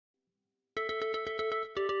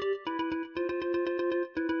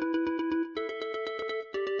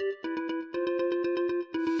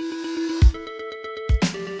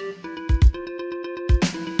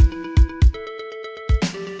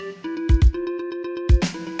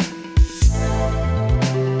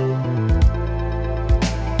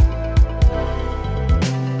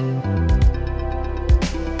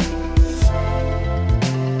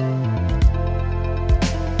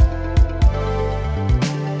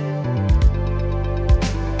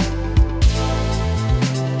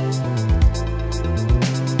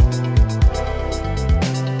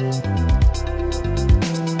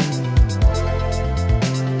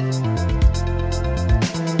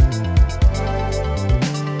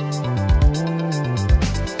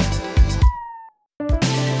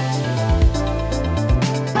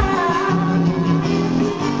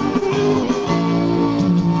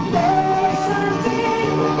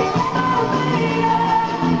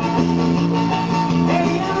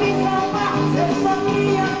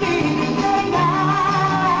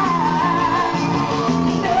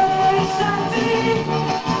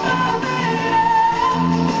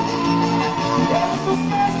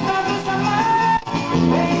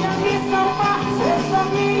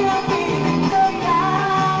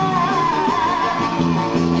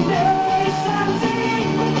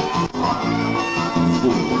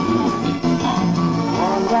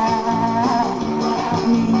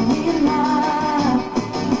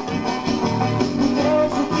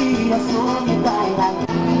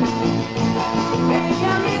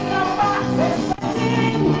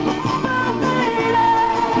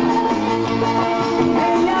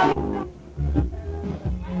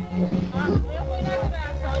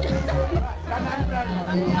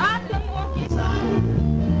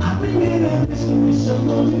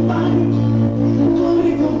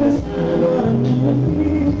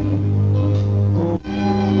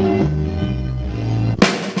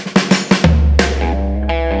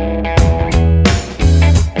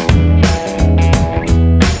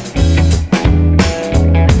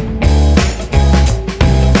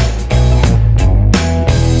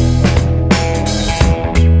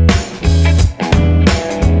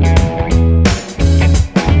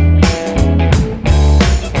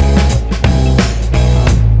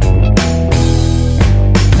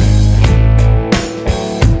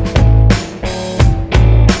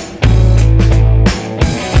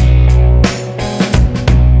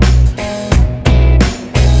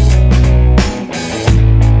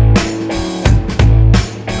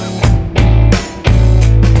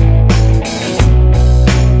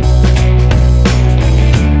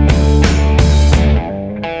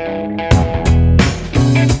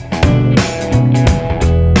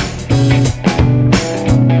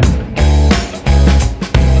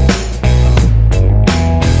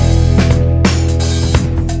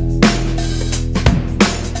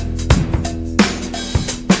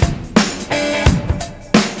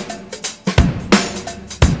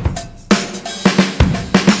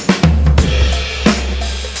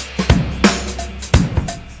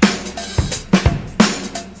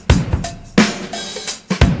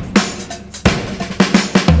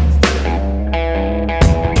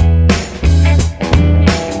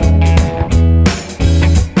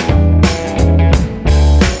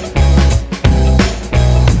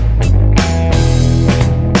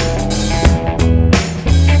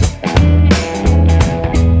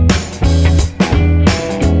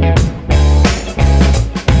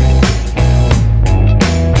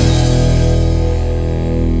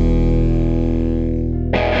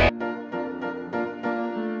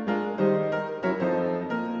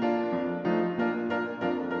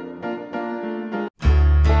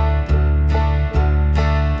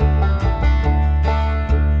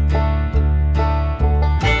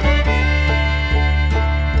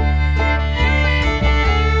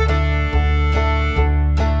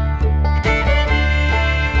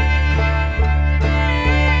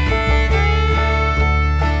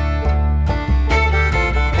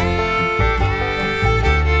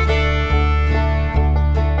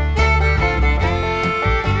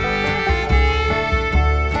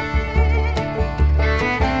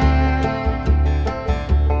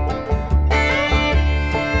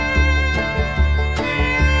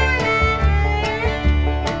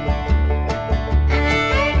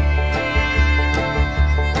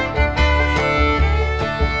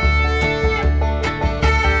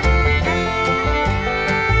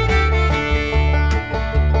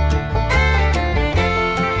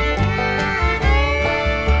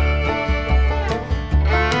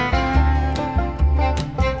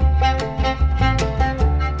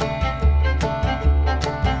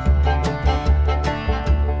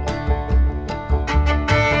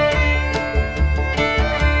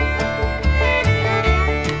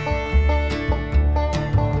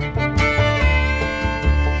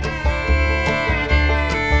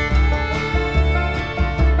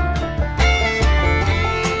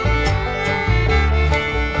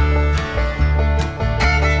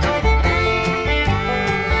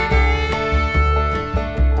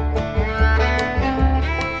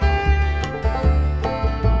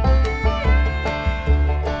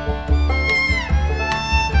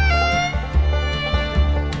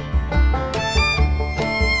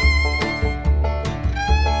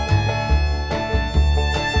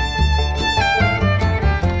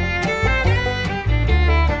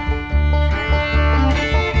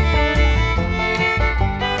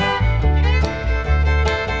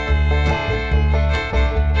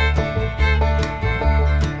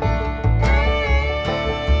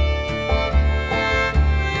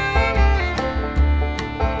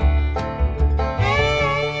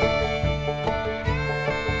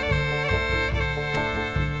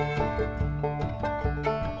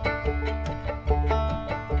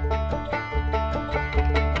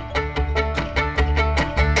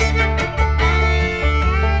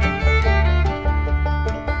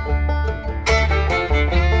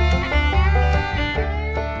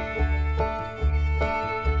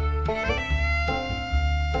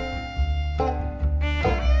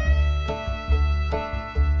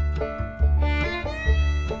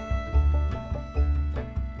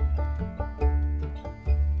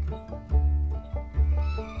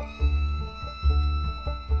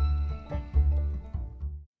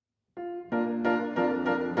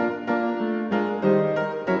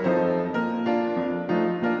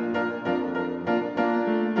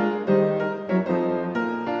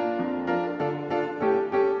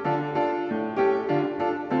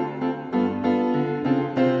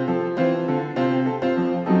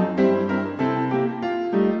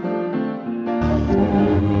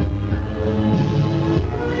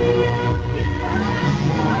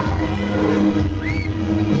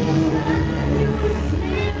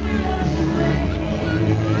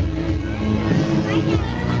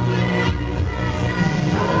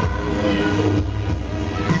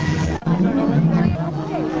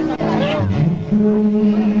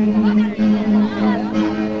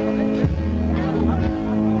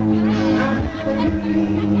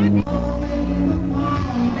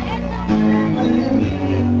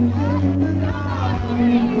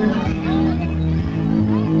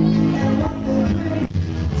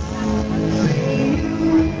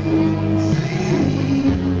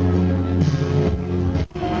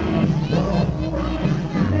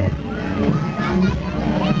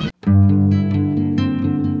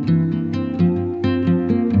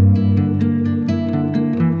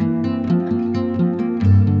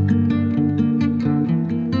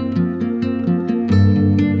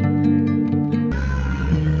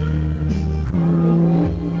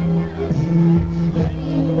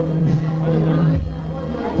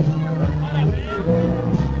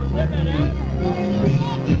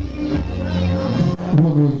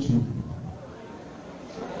Boa noite.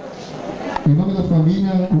 Em nome da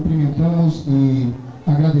família, cumprimentamos e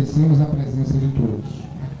agradecemos a presença de todos.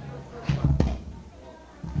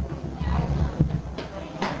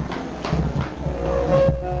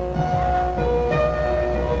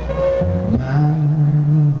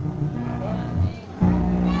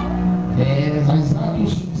 Há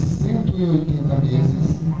exatos 180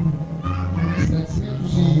 meses,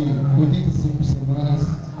 785 semanas,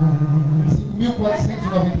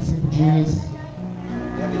 5.495 dias,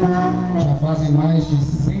 já fazem mais de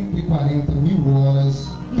 140 mil horas,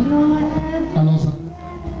 a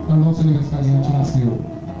nossa aniversariante nasceu.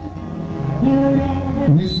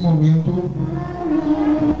 Nesse momento,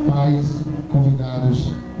 pais,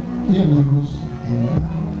 convidados e amigos,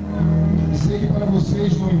 sei que para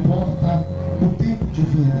vocês não importa o tempo de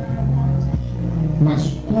vida,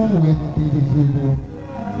 mas como ela tem vivido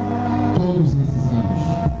todos esses anos.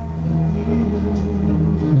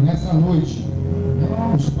 E nessa noite,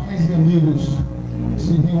 os pais e amigos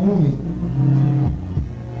se reúnem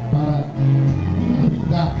para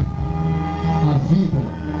brindar a vida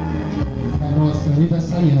da nossa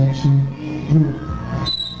aniversariante Ju.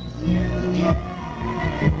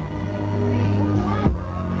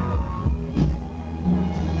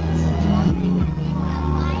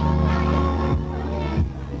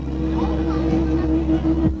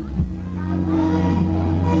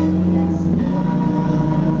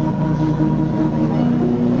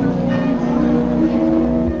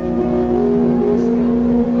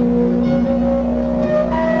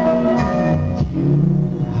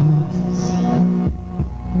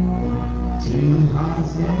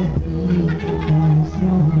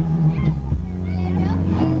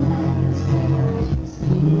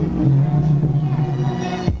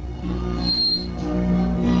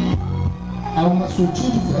 Há uma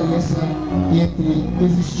sutil diferença entre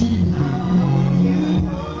existir e viver.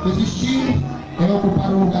 Existir é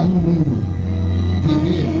ocupar um lugar no mundo.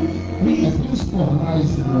 Viver é transformar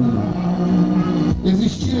esse mundo.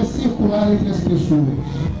 Existir é circular entre as pessoas.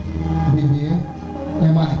 Viver é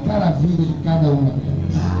marcar a vida de cada uma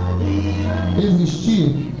delas.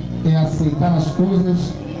 Existir é aceitar as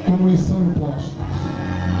coisas como lhes são impostas.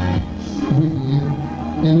 Viver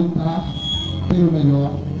é lutar pelo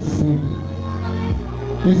melhor sempre.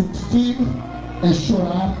 Existir é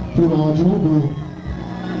chorar por ódio ou dor.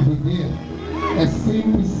 Viver é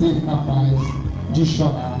sempre ser capaz de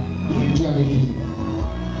chorar de alegria.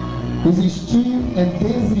 Existir é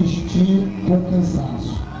desistir com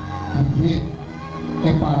cansaço. Viver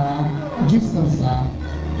é parar, descansar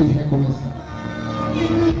e recomeçar.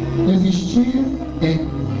 Existir é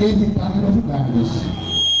evitar novidades.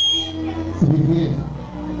 Viver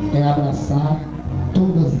é abraçar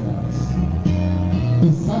todas elas.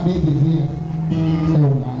 E saber viver é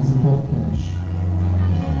o mais importante.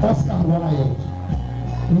 Oscar Wilde,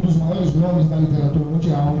 um dos maiores nomes da literatura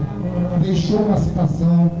mundial, deixou uma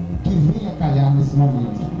citação que vem a calhar nesse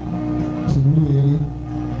momento. Segundo ele,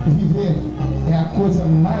 viver é a coisa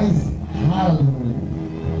mais rara do mundo.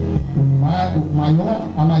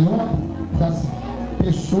 A maior das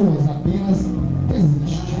pessoas apenas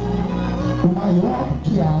existe. O maior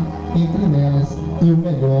que há entre nelas e o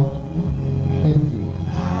melhor é viver.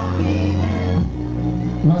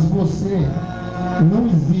 Mas você não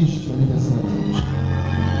existe, aniversariante.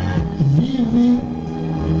 Vive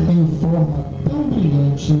em forma tão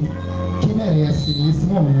brilhante que merece, nesse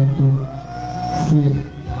momento, ser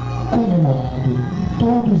comemorado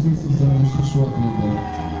todos esses anos de sua vida.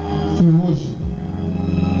 E hoje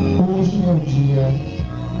é o dia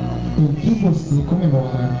em que você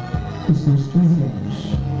comemora os seus 15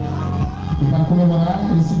 anos. E para comemorar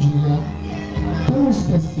esse dia tão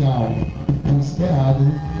especial e tão esperado,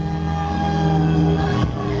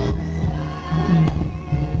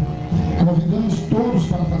 convidamos todos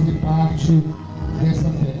para fazer parte dessa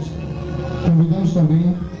festa. Convidamos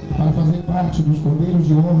também para fazer parte dos cordeiros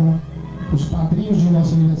de honra os padrinhos de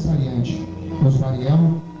nosso aniversariante,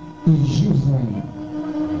 Osvariel e Gilzane.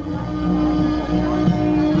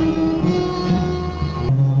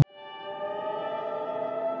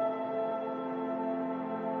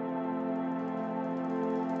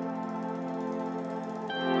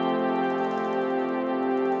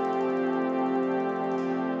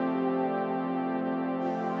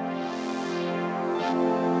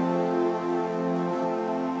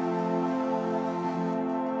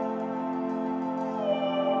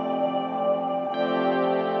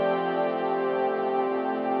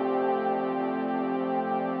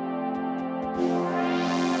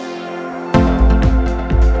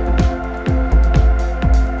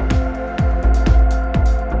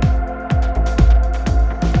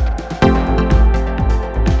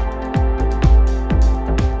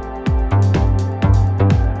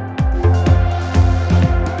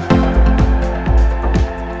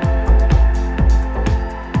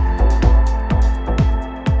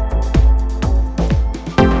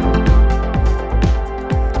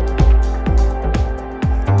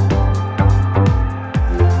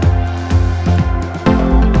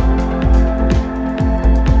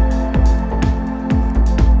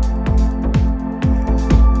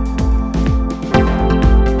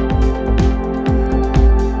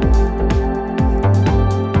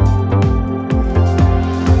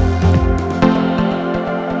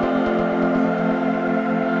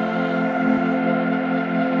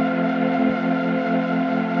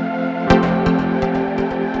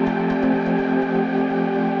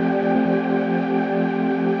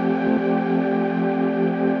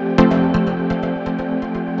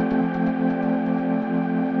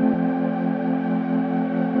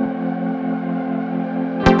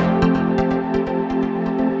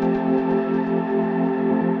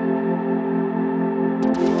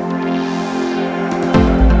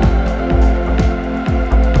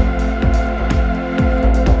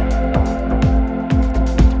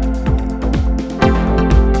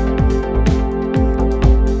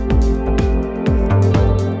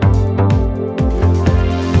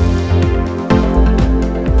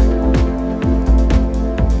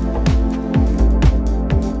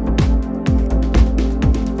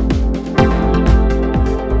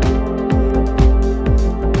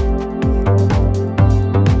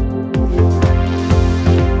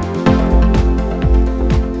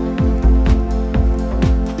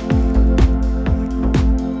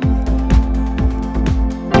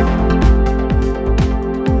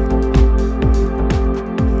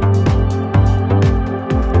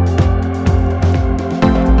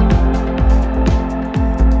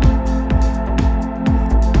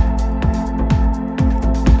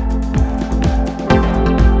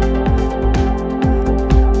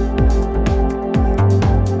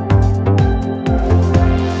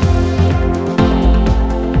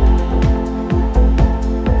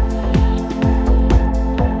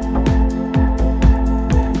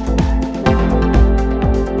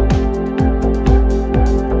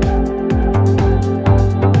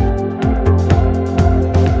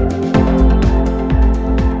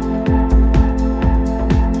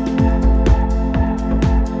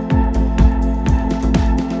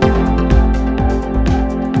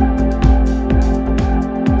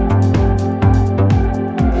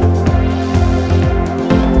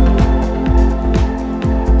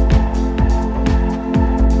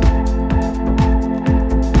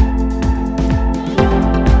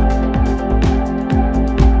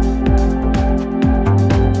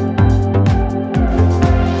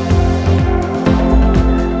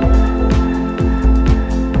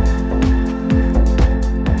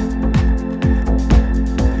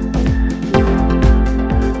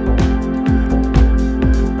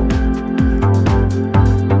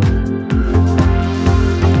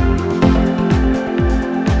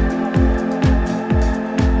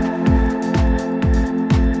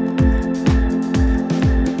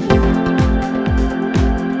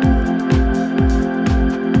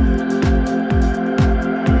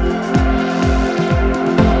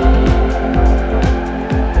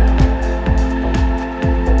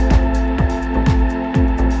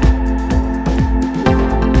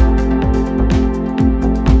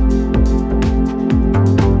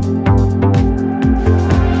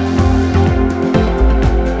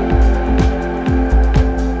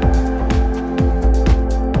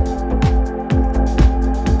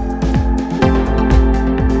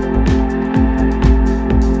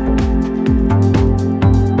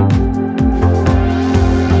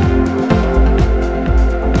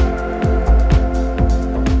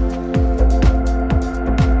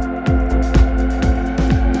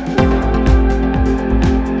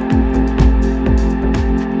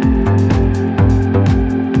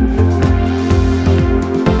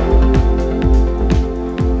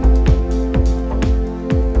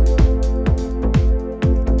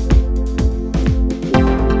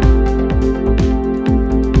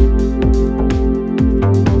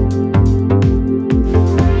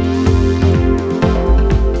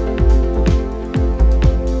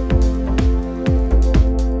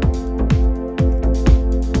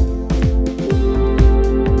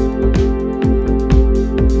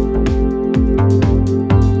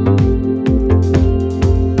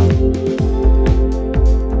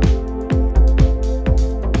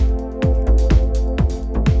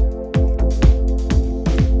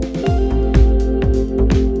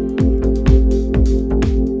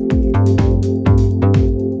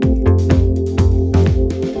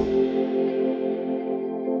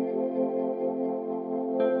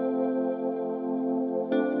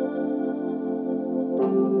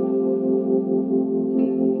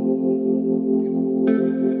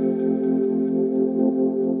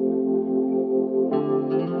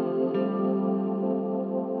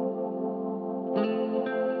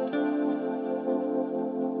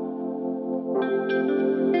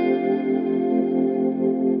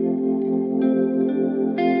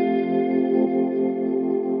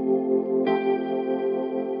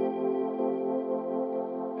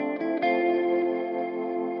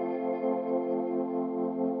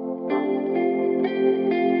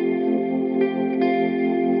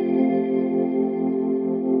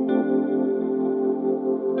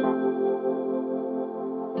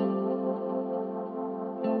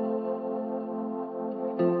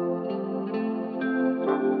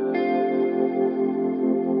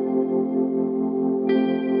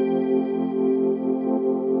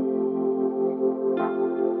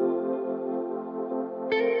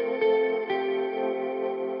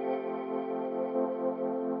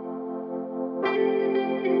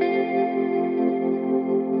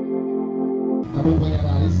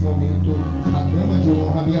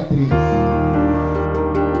 Beatriz.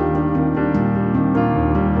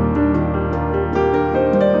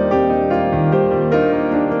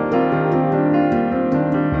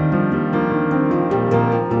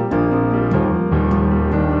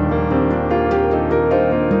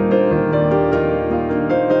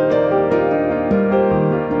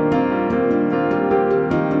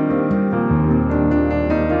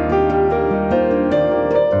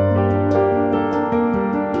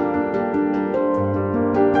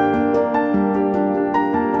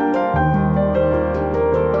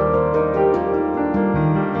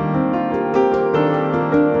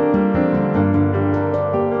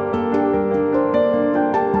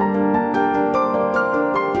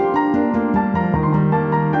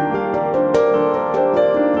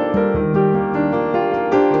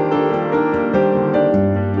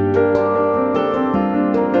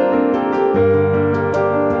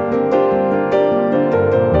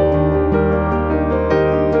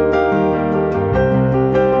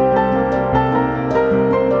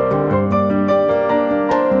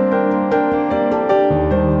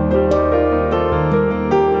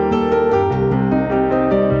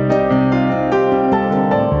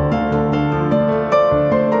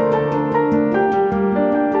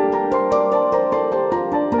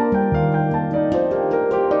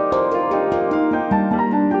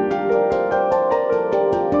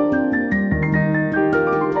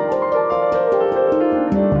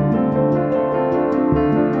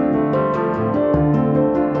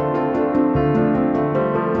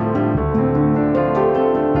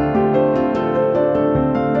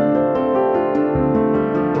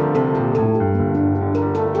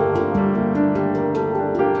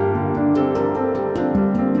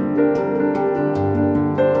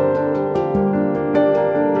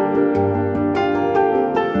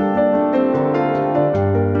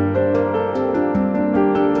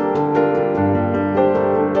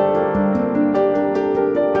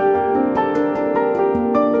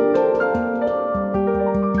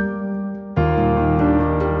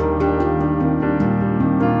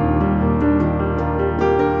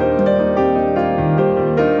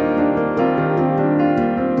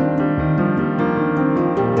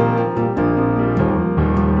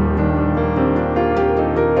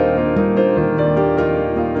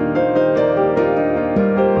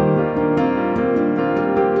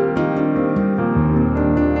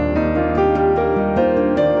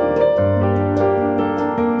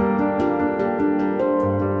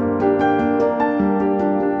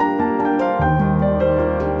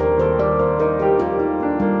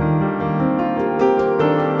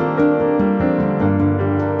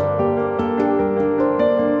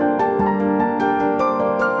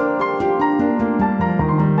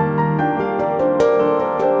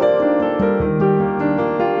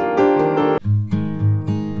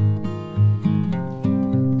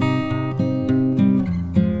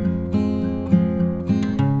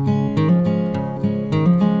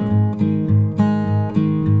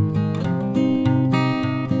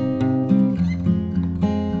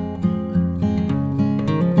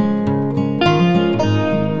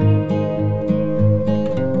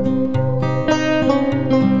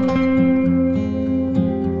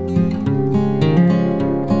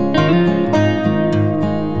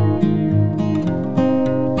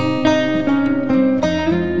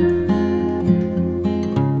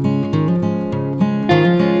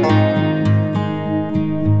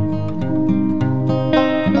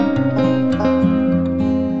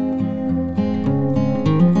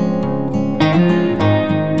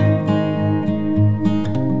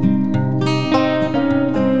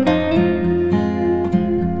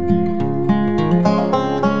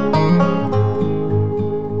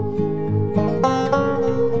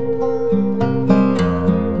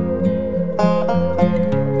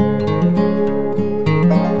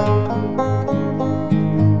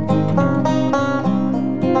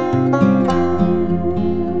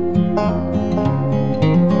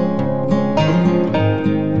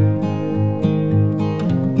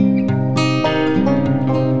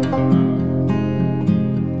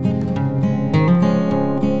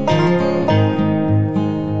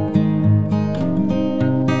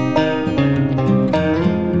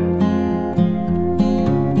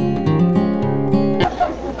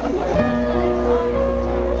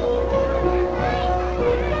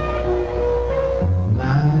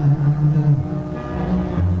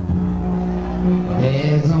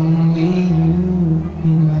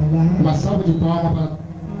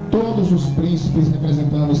 todos os príncipes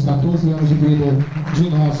representando os 14 anos de vida de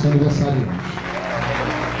nosso aniversário.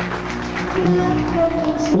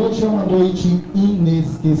 Hoje é uma noite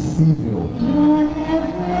inesquecível.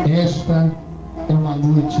 Esta é uma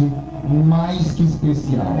noite mais que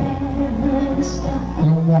especial. É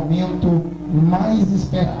um momento mais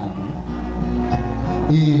esperado.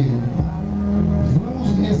 E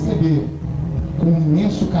vamos receber com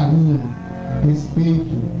imenso carinho,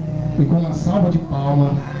 respeito e com uma salva de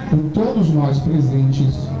palmas por todos nós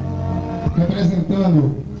presentes,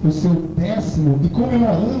 representando o seu 10º e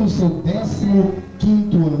comemorando o seu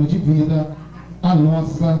 15º ano de vida, a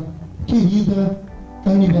nossa querida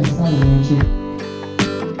aniversariante.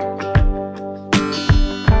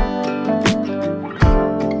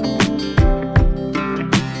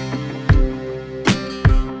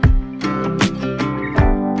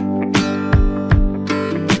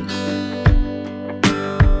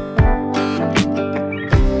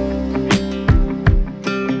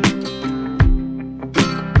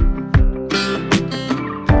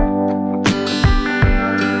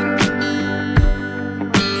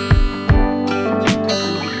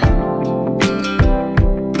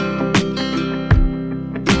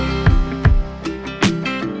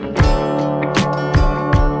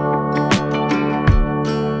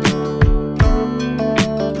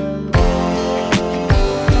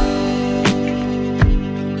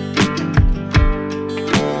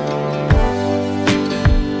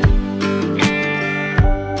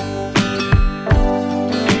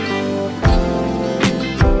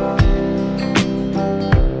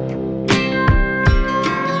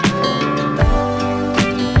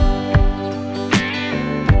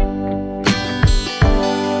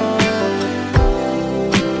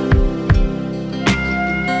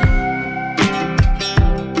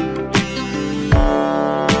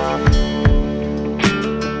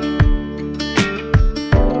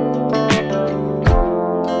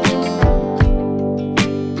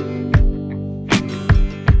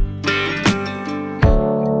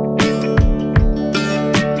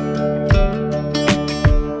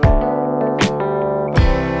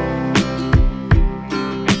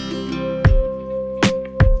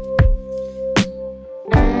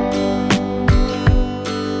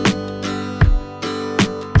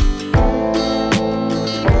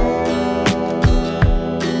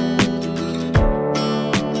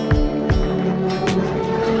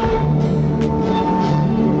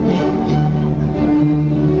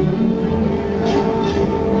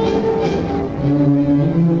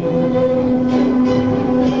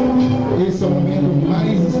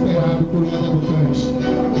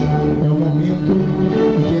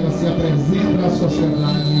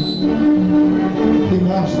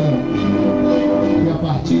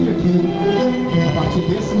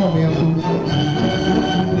 Desse momento,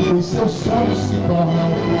 os seus sonhos se tornam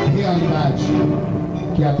realidade,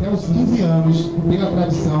 que até os 15 anos, pela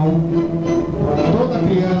tradição, toda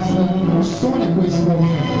criança sonha com esse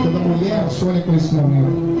momento, toda mulher sonha com esse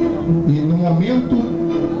momento. E no momento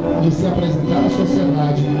de se apresentar à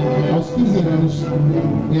sociedade, aos 15 anos,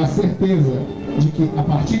 é a certeza de que, a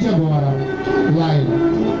partir de agora, Laila,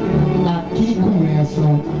 aqui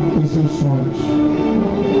começam os seus sonhos.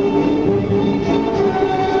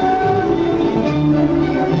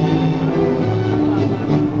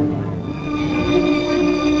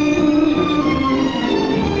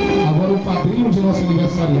 Agora o padrinho de nosso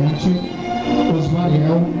aniversariante,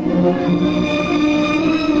 Osmariel,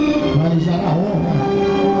 vai lhe dar a honra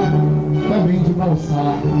também de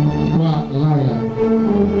valsar com a Laila.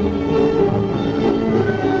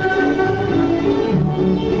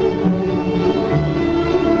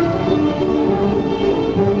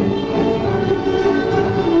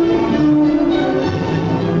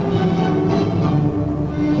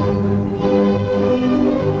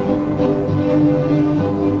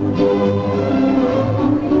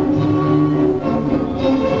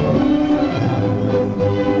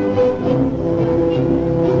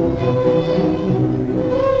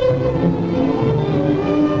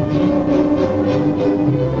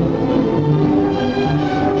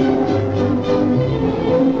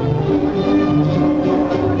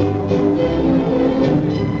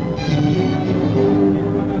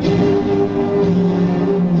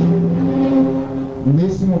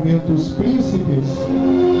 Nesse momento, os príncipes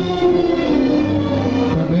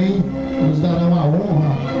também nos darão a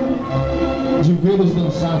honra de vê-los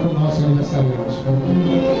dançar com o nosso aniversariante.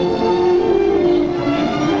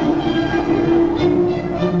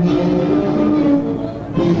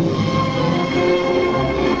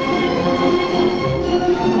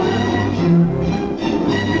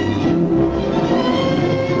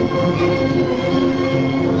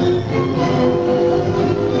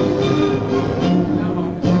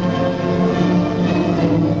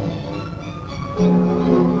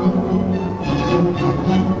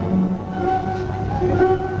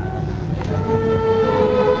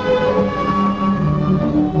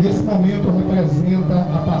 Nesse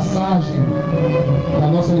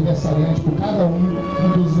aniversariante por cada um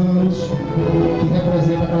dos anos que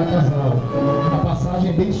representa cada casal. A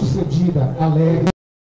passagem bem sucedida, alegre.